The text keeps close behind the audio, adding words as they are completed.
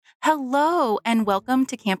Hello, and welcome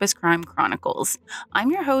to Campus Crime Chronicles. I'm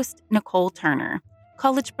your host, Nicole Turner,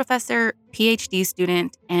 college professor, PhD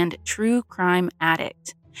student, and true crime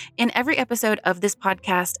addict. In every episode of this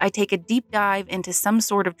podcast, I take a deep dive into some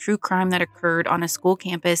sort of true crime that occurred on a school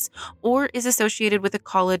campus or is associated with a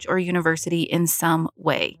college or university in some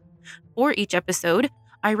way. For each episode,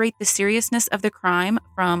 I rate the seriousness of the crime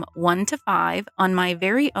from 1 to 5 on my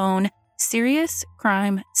very own serious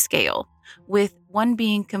crime scale, with 1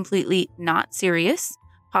 being completely not serious,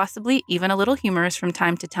 possibly even a little humorous from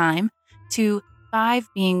time to time, to 5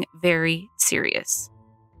 being very serious.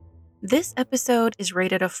 This episode is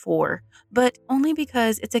rated a 4, but only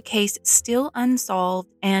because it's a case still unsolved,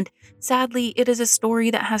 and sadly, it is a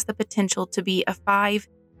story that has the potential to be a 5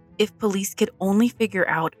 if police could only figure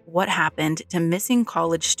out what happened to missing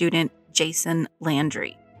college student Jason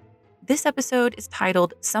Landry. This episode is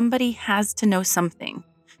titled Somebody Has to Know Something.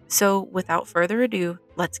 So without further ado,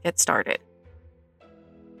 let's get started.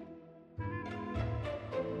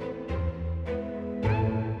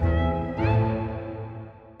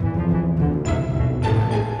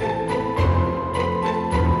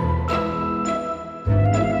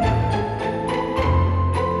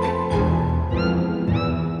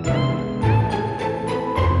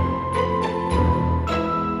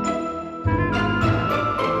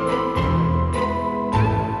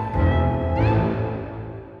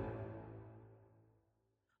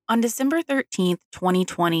 On December 13th,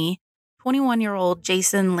 2020, 21-year-old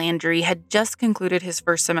Jason Landry had just concluded his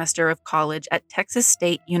first semester of college at Texas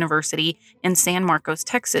State University in San Marcos,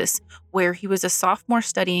 Texas, where he was a sophomore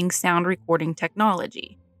studying sound recording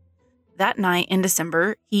technology. That night in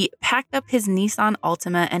December, he packed up his Nissan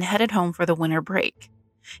Altima and headed home for the winter break.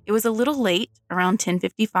 It was a little late, around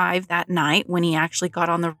 10:55 that night, when he actually got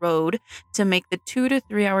on the road to make the 2 to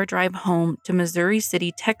 3 hour drive home to Missouri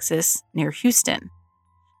City, Texas, near Houston.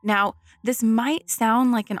 Now, this might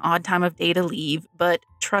sound like an odd time of day to leave, but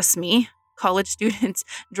trust me, college students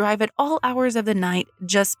drive at all hours of the night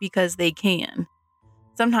just because they can.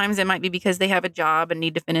 Sometimes it might be because they have a job and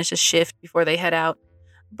need to finish a shift before they head out,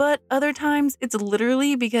 but other times it's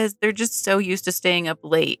literally because they're just so used to staying up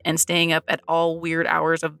late and staying up at all weird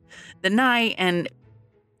hours of the night, and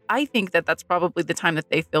I think that that's probably the time that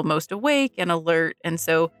they feel most awake and alert, and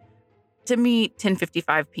so to me,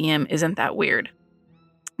 10:55 p.m. isn't that weird.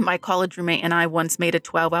 My college roommate and I once made a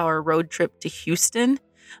 12-hour road trip to Houston,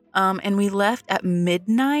 and we left at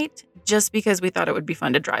midnight just because we thought it would be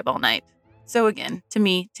fun to drive all night. So again, to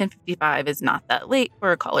me, 10:55 is not that late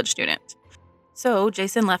for a college student. So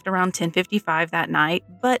Jason left around 10:55 that night,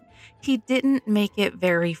 but he didn't make it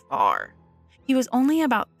very far. He was only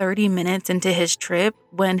about 30 minutes into his trip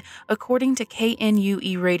when, according to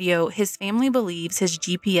KNUE radio, his family believes his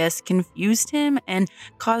GPS confused him and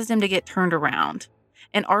caused him to get turned around.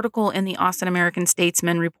 An article in the Austin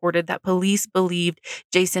American-Statesman reported that police believed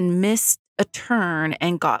Jason missed a turn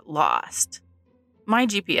and got lost. My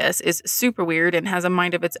GPS is super weird and has a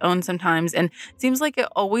mind of its own sometimes, and seems like it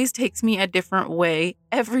always takes me a different way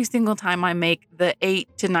every single time I make the 8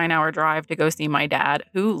 to 9 hour drive to go see my dad,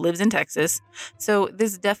 who lives in Texas. So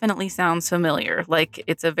this definitely sounds familiar, like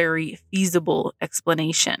it's a very feasible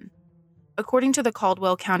explanation. According to the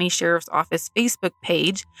Caldwell County Sheriff's Office Facebook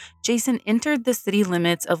page, Jason entered the city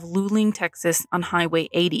limits of Luling, Texas on Highway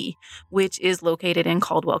 80, which is located in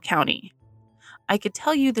Caldwell County. I could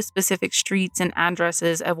tell you the specific streets and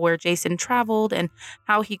addresses of where Jason traveled and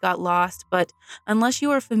how he got lost, but unless you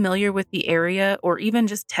are familiar with the area or even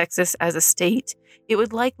just Texas as a state, it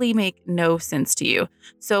would likely make no sense to you.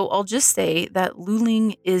 So I'll just say that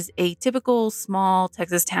Luling is a typical small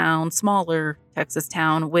Texas town, smaller Texas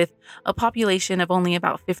town with a population of only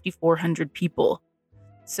about 5,400 people.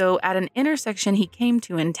 So at an intersection he came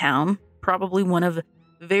to in town, probably one of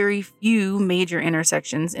very few major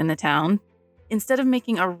intersections in the town, instead of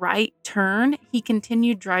making a right turn, he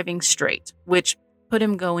continued driving straight, which put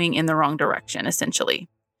him going in the wrong direction, essentially.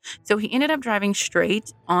 So he ended up driving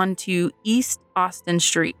straight onto East Austin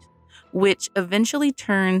Street, which eventually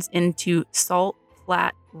turns into Salt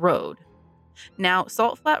Flat Road. Now,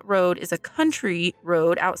 Salt Flat Road is a country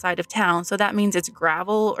road outside of town, so that means it's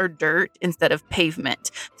gravel or dirt instead of pavement.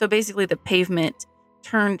 So basically, the pavement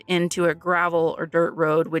turned into a gravel or dirt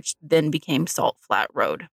road, which then became Salt Flat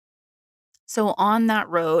Road. So on that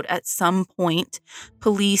road, at some point,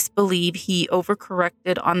 police believe he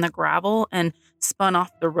overcorrected on the gravel and spun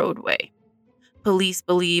off the roadway. Police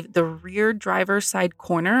believe the rear driver's side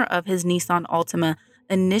corner of his Nissan Altima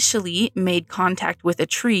initially made contact with a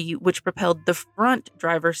tree, which propelled the front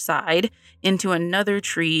driver's side into another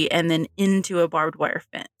tree and then into a barbed wire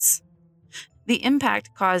fence. The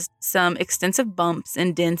impact caused some extensive bumps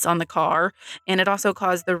and dents on the car, and it also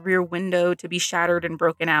caused the rear window to be shattered and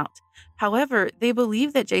broken out. However, they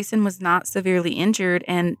believe that Jason was not severely injured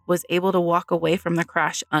and was able to walk away from the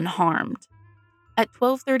crash unharmed. At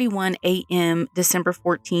 12:31 a.m., December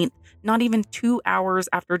 14th, not even 2 hours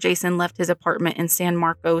after Jason left his apartment in San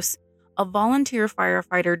Marcos, a volunteer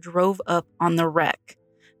firefighter drove up on the wreck.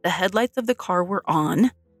 The headlights of the car were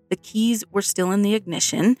on, the keys were still in the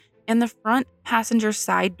ignition, and the front passenger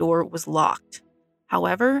side door was locked.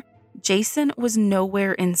 However, Jason was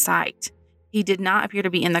nowhere in sight. He did not appear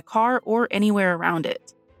to be in the car or anywhere around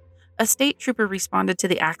it. A state trooper responded to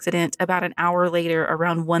the accident about an hour later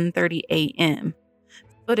around 1:30 a.m.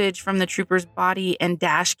 Footage from the trooper's body and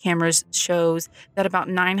dash cameras shows that about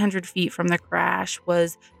 900 feet from the crash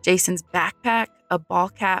was Jason's backpack, a ball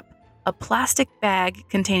cap, a plastic bag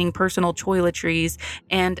containing personal toiletries,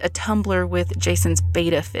 and a tumbler with Jason's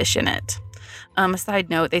betta fish in it. A side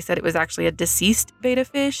note, they said it was actually a deceased betta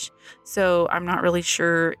fish, so I'm not really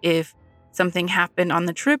sure if something happened on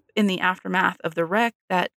the trip in the aftermath of the wreck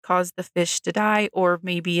that caused the fish to die, or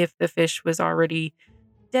maybe if the fish was already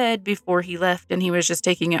dead before he left and he was just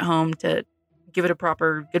taking it home to give it a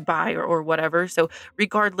proper goodbye or whatever. So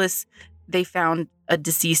regardless, they found a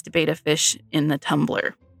deceased betta fish in the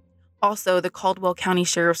tumbler. Also, the Caldwell County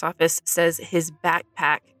Sheriff's Office says his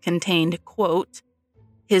backpack contained, quote,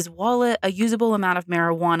 his wallet, a usable amount of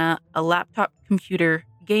marijuana, a laptop computer,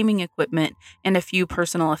 gaming equipment, and a few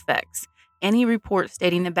personal effects. Any report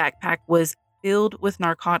stating the backpack was filled with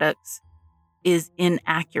narcotics is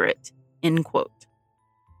inaccurate, end quote.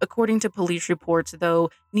 According to police reports, though,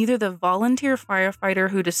 neither the volunteer firefighter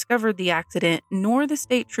who discovered the accident nor the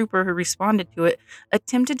state trooper who responded to it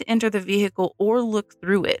attempted to enter the vehicle or look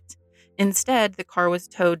through it. Instead, the car was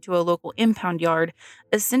towed to a local impound yard,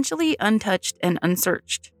 essentially untouched and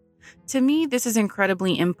unsearched. To me, this is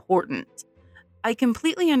incredibly important. I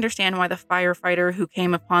completely understand why the firefighter who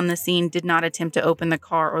came upon the scene did not attempt to open the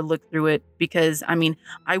car or look through it, because,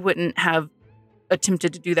 I wouldn't have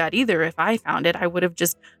attempted to do that either. If I found it, I would have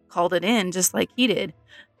just called it in just like he did.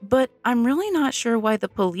 But I'm really not sure why the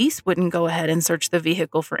police wouldn't go ahead and search the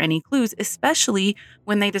vehicle for any clues, especially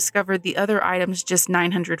when they discovered the other items just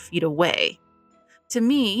 900 feet away. To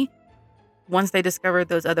me, once they discovered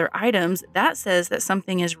those other items, that says that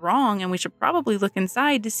something is wrong and we should probably look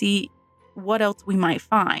inside to see what else we might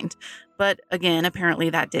find. But again, apparently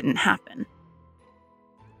that didn't happen.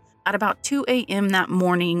 At about 2 a.m. that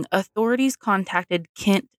morning, authorities contacted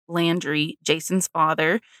Kent Landry, Jason's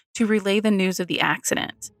father, to relay the news of the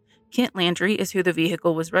accident. Kent Landry is who the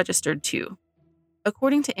vehicle was registered to.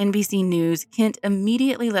 According to NBC News, Kent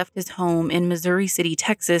immediately left his home in Missouri City,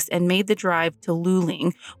 Texas, and made the drive to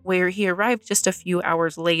Luling, where he arrived just a few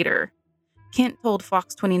hours later. Kent told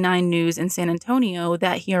Fox 29 News in San Antonio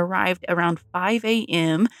that he arrived around 5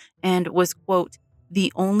 a.m. and was, quote,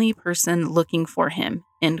 the only person looking for him,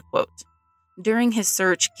 end quote. During his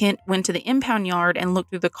search, Kent went to the impound yard and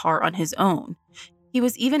looked through the car on his own. He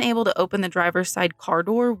was even able to open the driver's side car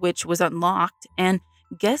door, which was unlocked, and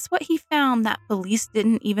guess what he found that police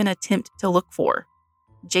didn't even attempt to look for?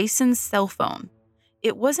 Jason's cell phone.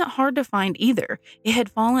 It wasn't hard to find either. It had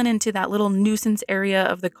fallen into that little nuisance area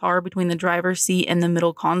of the car between the driver's seat and the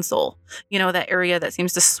middle console. You know, that area that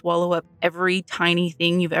seems to swallow up every tiny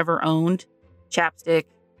thing you've ever owned. Chapstick,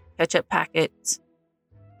 ketchup packets,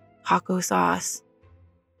 taco sauce.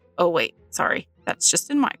 Oh, wait, sorry. That's just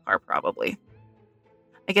in my car, probably.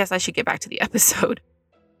 I guess I should get back to the episode.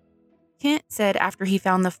 Kent said after he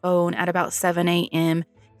found the phone at about 7 a.m.,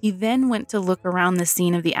 he then went to look around the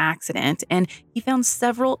scene of the accident, and he found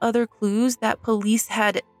several other clues that police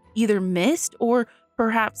had either missed or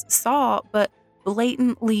perhaps saw, but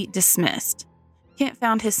blatantly dismissed. Kent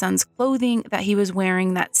found his son's clothing that he was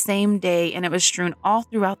wearing that same day, and it was strewn all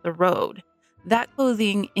throughout the road. That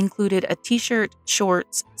clothing included a t-shirt,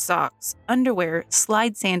 shorts, socks, underwear,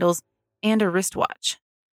 slide sandals, and a wristwatch.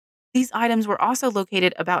 These items were also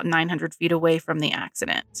located about 900 feet away from the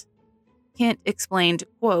accident. Kent explained,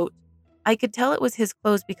 quote, I could tell it was his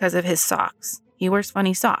clothes because of his socks. He wears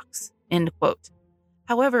funny socks, end quote.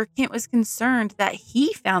 However, Kent was concerned that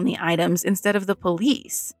he found the items instead of the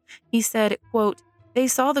police. He said, quote, they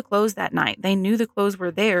saw the clothes that night. They knew the clothes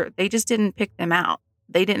were there. They just didn't pick them out.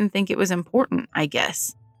 They didn't think it was important, I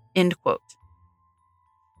guess, end quote.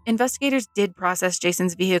 Investigators did process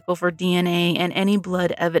Jason's vehicle for DNA and any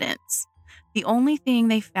blood evidence. The only thing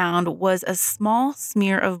they found was a small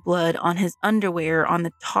smear of blood on his underwear on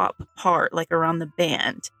the top part, like around the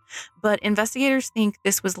band. But investigators think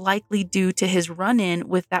this was likely due to his run-in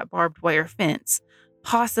with that barbed wire fence,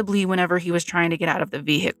 possibly whenever he was trying to get out of the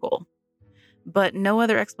vehicle. but no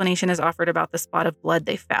other explanation is offered about the spot of blood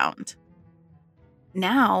they found.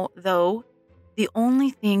 Now, though, the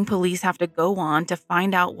only thing police have to go on to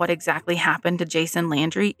find out what exactly happened to Jason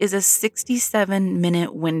Landry is a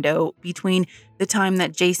 67-minute window between the time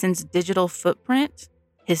that Jason's digital footprint,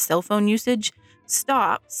 his cell phone usage,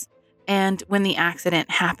 stops and when the accident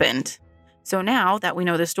happened. So now that we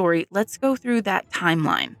know the story, let's go through that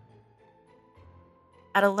timeline.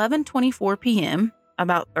 At 11:24 p.m.,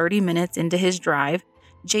 about 30 minutes into his drive,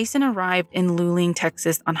 Jason arrived in Luling,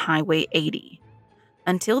 Texas on Highway 80.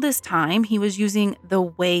 Until this time, he was using the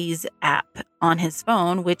Waze app on his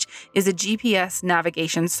phone, which is a GPS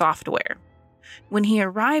navigation software. When he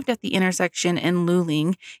arrived at the intersection in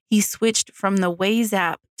Luling, he switched from the Waze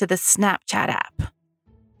app to the Snapchat app.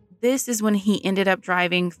 This is when he ended up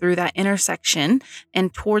driving through that intersection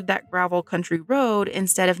and toward that gravel country road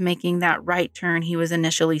instead of making that right turn he was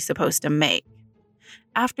initially supposed to make.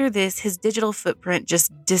 After this, his digital footprint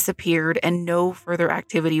just disappeared and no further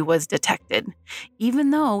activity was detected,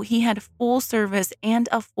 even though he had full service and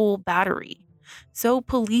a full battery. So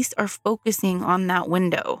police are focusing on that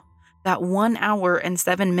window, that 1 hour and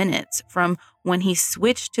 7 minutes from when he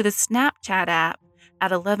switched to the Snapchat app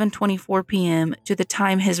at 11:24 p.m. to the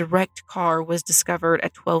time his wrecked car was discovered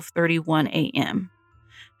at 12:31 a.m.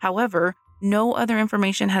 However, no other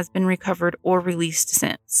information has been recovered or released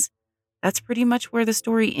since. That's pretty much where the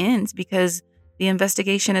story ends because the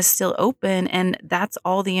investigation is still open and that's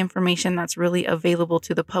all the information that's really available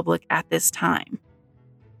to the public at this time.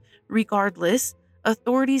 Regardless,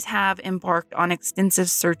 authorities have embarked on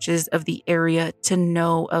extensive searches of the area to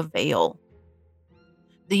no avail.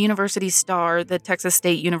 The University Star, the Texas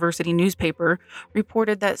State University newspaper,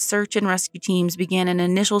 reported that search and rescue teams began an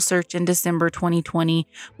initial search in December 2020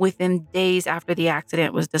 within days after the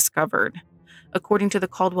accident was discovered. According to the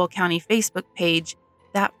Caldwell County Facebook page,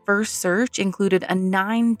 that first search included a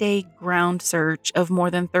 9-day ground search of more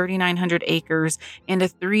than 3,900 acres and a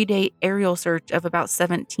 3-day aerial search of about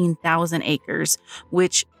 17,000 acres,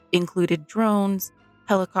 which included drones,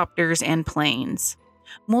 helicopters, and planes.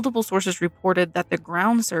 Multiple sources reported that the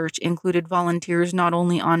ground search included volunteers not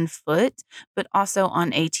only on foot, but also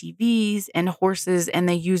on ATVs and horses, and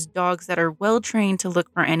they used dogs that are well trained to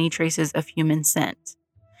look for any traces of human scent.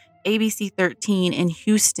 ABC 13 in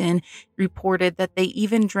Houston reported that they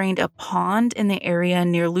even drained a pond in the area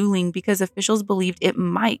near Luling because officials believed it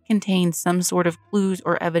might contain some sort of clues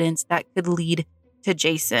or evidence that could lead to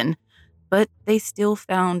Jason, but they still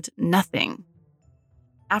found nothing.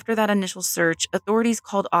 After that initial search, authorities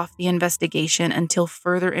called off the investigation until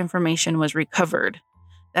further information was recovered.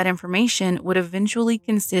 That information would eventually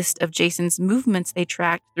consist of Jason's movements they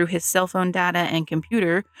tracked through his cell phone data and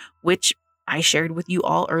computer, which I shared with you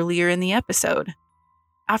all earlier in the episode.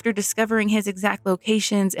 After discovering his exact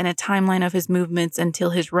locations and a timeline of his movements until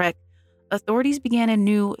his wreck, authorities began a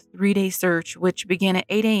new 3-day search, which began at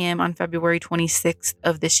 8 a.m. on February 26th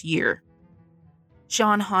of this year.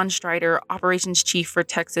 Sean Honstreiter, operations chief for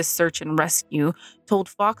Texas Search and Rescue, told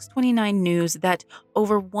Fox 29 News that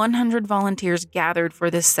over 100 volunteers gathered for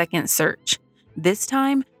this second search, this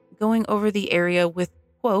time going over the area with,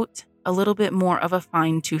 quote, a little bit more of a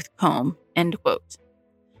fine-tooth comb, end quote.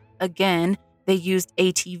 Again, they used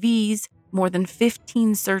ATVs, more than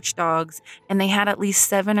 15 search dogs, and they had at least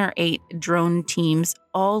 7 or 8 drone teams,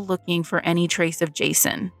 all looking for any trace of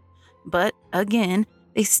Jason. But again,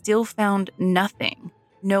 they still found nothing,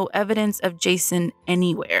 no evidence of Jason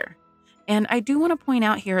anywhere. And I do want to point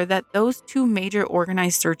out here that those 2 major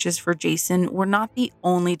organized searches for Jason were not the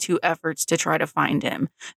only 2 efforts to try to find him.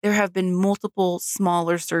 There have been multiple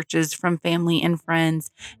smaller searches from family and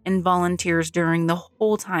friends and volunteers during the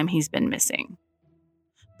whole time he's been missing.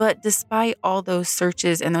 But despite all those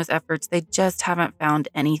searches and those efforts, they just haven't found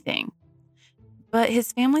anything. But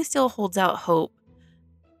his family still holds out hope.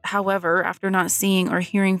 However, after not seeing or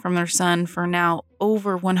hearing from their son for now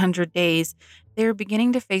over 100 days, they're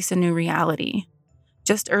beginning to face a new reality.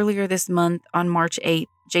 Just earlier this month, on March 8th,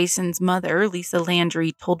 Jason's mother, Lisa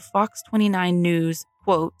Landry, told Fox 29 News,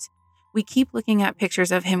 quote, "We keep looking at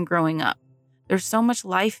pictures of him growing up. There's so much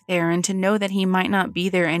life there, and to know that he might not be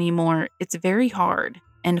there anymore, it's very hard,"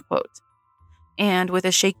 end quote. And with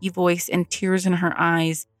a shaky voice and tears in her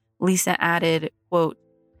eyes, Lisa added, quote,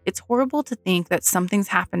 "It's horrible to think that something's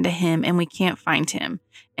happened to him and we can't find him.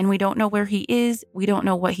 And we don't know where he is. We don't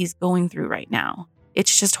know what he's going through right now.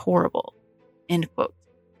 It's just horrible," end quote.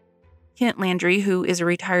 Kent Landry, who is a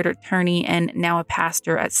retired attorney and now a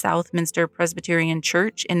pastor at Southminster Presbyterian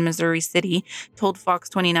Church in Missouri City, told Fox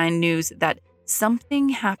 29 News that something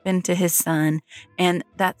happened to his son and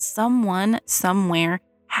that someone somewhere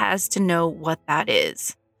has to know what that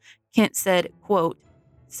is. Kent said, quote,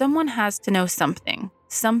 "Someone has to know something.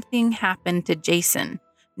 Something happened to Jason.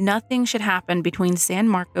 Nothing should happen between San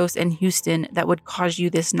Marcos and Houston that would cause you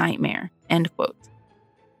this nightmare," end quote.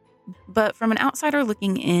 But from an outsider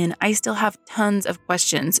looking in, I still have tons of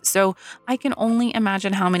questions, so I can only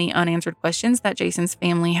imagine how many unanswered questions that Jason's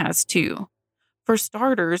family has too. For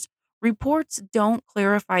starters, reports don't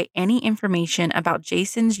clarify any information about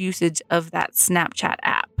Jason's usage of that Snapchat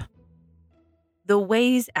app. The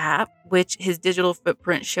Waze app, which his digital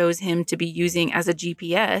footprint shows him to be using as a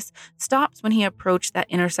GPS, stops when he approached that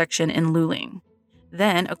intersection in Luling.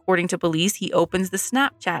 Then, according to police, he opens the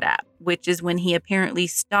Snapchat app, which is when he apparently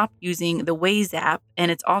stopped using the Waze app, and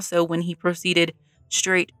it's also when he proceeded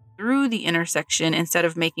straight through the intersection instead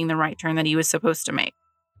of making the right turn that he was supposed to make.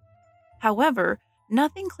 However,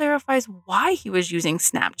 nothing clarifies why he was using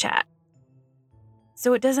Snapchat.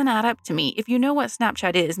 So it doesn't add up to me. If you know what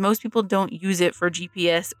Snapchat is, most people don't use it for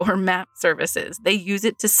GPS or map services. They use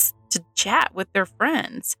it to chat with their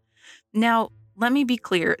friends. Now, let me be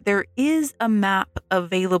clear. There is a map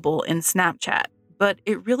available in Snapchat, but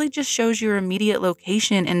it really just shows your immediate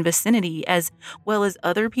location and vicinity as well as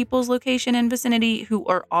other people's location and vicinity who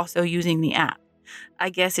are also using the app. I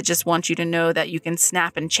guess it just wants you to know that you can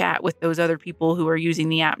snap and chat with those other people who are using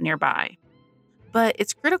the app nearby. But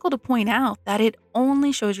it's critical to point out that it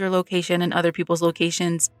only shows your location and other people's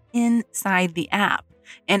locations inside the app,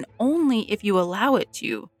 and only if you allow it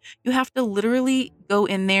to. You have to literally go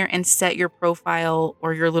in there and set your profile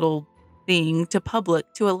or your little thing to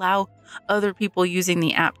public to allow other people using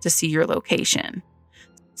the app to see your location.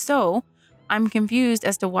 So I'm confused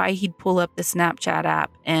as to why he'd pull up the Snapchat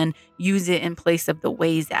app and use it in place of the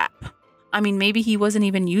Waze app. I mean, maybe he wasn't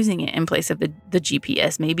even using it in place of the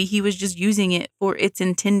GPS. Maybe he was just using it for its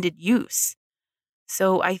intended use.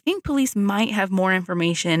 So I think police might have more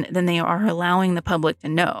information than they are allowing the public to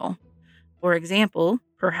know. For example,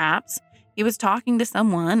 perhaps he was talking to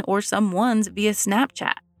someone or someone's via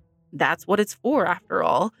Snapchat. That's what it's for, after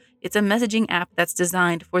all. It's a messaging app that's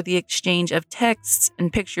designed for the exchange of texts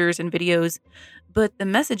and pictures and videos, but the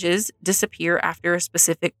messages disappear after a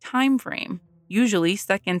specific time frame, usually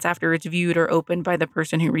seconds after it's viewed or opened by the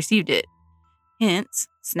person who received it. Hence,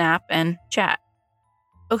 snap and chat.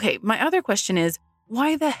 Okay, my other question is,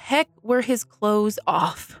 why the heck were his clothes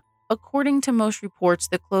off? According to most reports,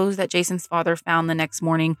 the clothes that Jason's father found the next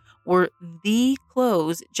morning were the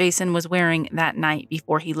clothes Jason was wearing that night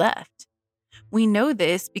before he left. We know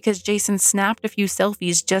this because Jason snapped a few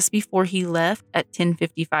selfies just before he left at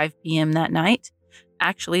 10:55 p.m. that night.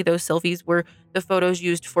 Actually, those selfies were the photos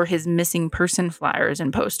used for his missing person flyers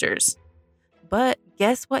and posters. But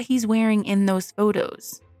guess what he's wearing in those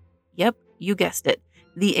photos? Yep, you guessed it.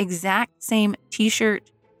 The exact same t-shirt,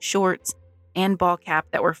 shorts, and ball cap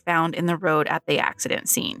that were found in the road at the accident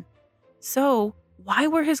scene. So, why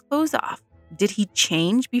were his clothes off? Did he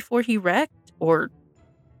change before he wrecked? Or,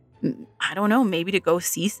 I don't know, maybe to go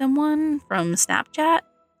see someone from Snapchat?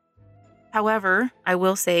 However, I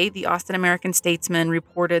will say the Austin American-Statesman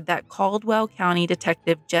reported that Caldwell County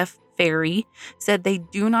Detective Jeff Ferry said they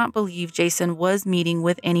do not believe Jason was meeting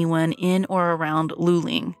with anyone in or around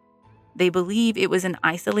Luling. They believe it was an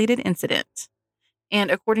isolated incident. And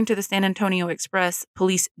according to the San Antonio Express,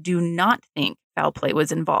 police do not think foul play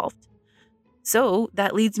was involved. So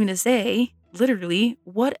that leads me to say, literally,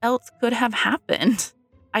 what else could have happened?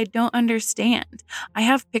 I don't understand. I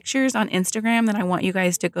have pictures on Instagram that I want you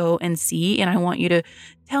guys to go and see, and I want you to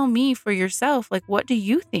tell me for yourself, like, what do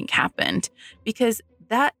you think happened? Because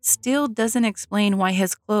that still doesn't explain why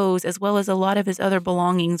his clothes, as well as a lot of his other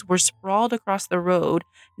belongings, were sprawled across the road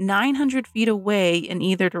 900 feet away in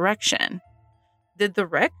either direction. Did the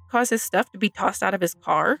wreck cause his stuff to be tossed out of his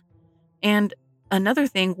car? And another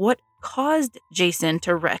thing, what caused Jason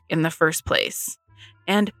to wreck in the first place?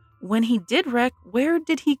 And when he did wreck, where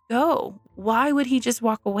did he go? Why would he just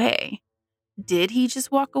walk away? Did he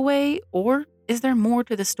just walk away, or is there more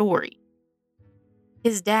to the story?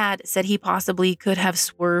 His dad said he possibly could have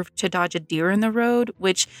swerved to dodge a deer in the road,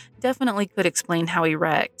 which definitely could explain how he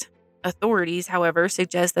wrecked. Authorities, however,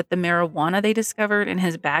 suggest that the marijuana they discovered in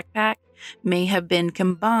his backpack may have been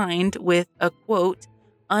combined with a, quote,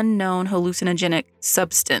 unknown hallucinogenic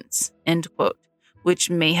substance, end quote, which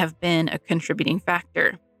may have been a contributing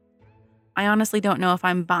factor. I honestly don't know if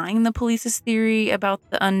I'm buying the police's theory about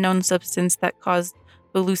the unknown substance that caused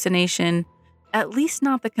hallucination, at least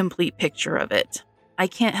not the complete picture of it. I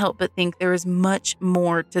can't help but think there is much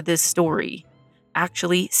more to this story.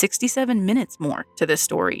 Actually, 67 minutes more to this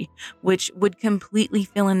story, which would completely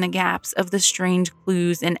fill in the gaps of the strange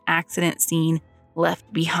clues and accident scene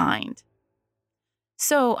left behind.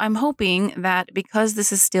 So I'm hoping that because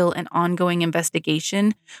this is still an ongoing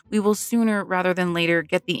investigation, we will sooner rather than later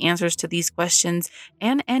get the answers to these questions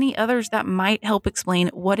and any others that might help explain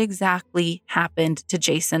what exactly happened to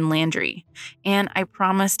Jason Landry. And I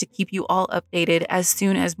promise to keep you all updated as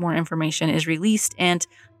soon as more information is released and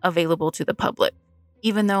available to the public.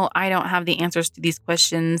 Even though I don't have the answers to these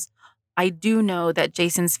questions, I do know that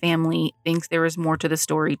Jason's family thinks there is more to the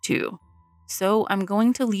story too. So I'm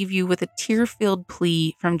going to leave you with a tear-filled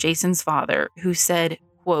plea from Jason's father, who said,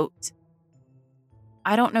 quote,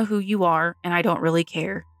 "I don't know who you are and I don't really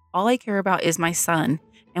care. All I care about is my son,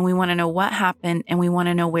 and we want to know what happened and we want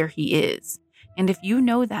to know where he is. And if you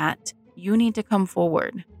know that, you need to come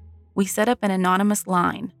forward. We set up an anonymous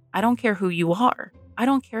line. I don't care who you are. I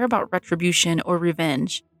don't care about retribution or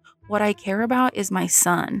revenge. What I care about is my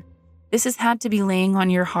son. This has had to be laying on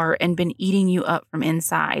your heart and been eating you up from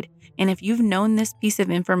inside. And if you've known this piece of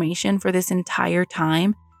information for this entire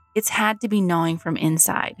time, it's had to be gnawing from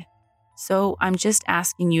inside. So I'm just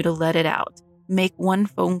asking you to let it out. Make one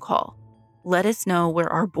phone call. Let us know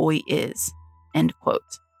where our boy is." End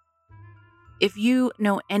quote. If you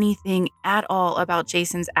know anything at all about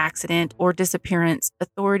Jason's accident or disappearance,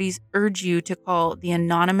 authorities urge you to call the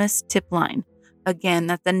anonymous tip line. Again,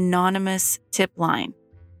 that's anonymous tip line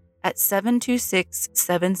at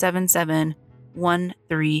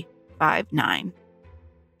 726-777-1359.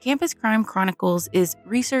 Campus Crime Chronicles is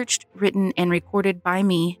researched, written, and recorded by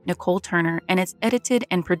me, Nicole Turner, and it's edited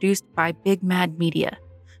and produced by Big Mad Media.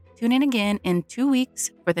 Tune in again in 2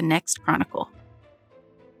 weeks for the next Chronicle.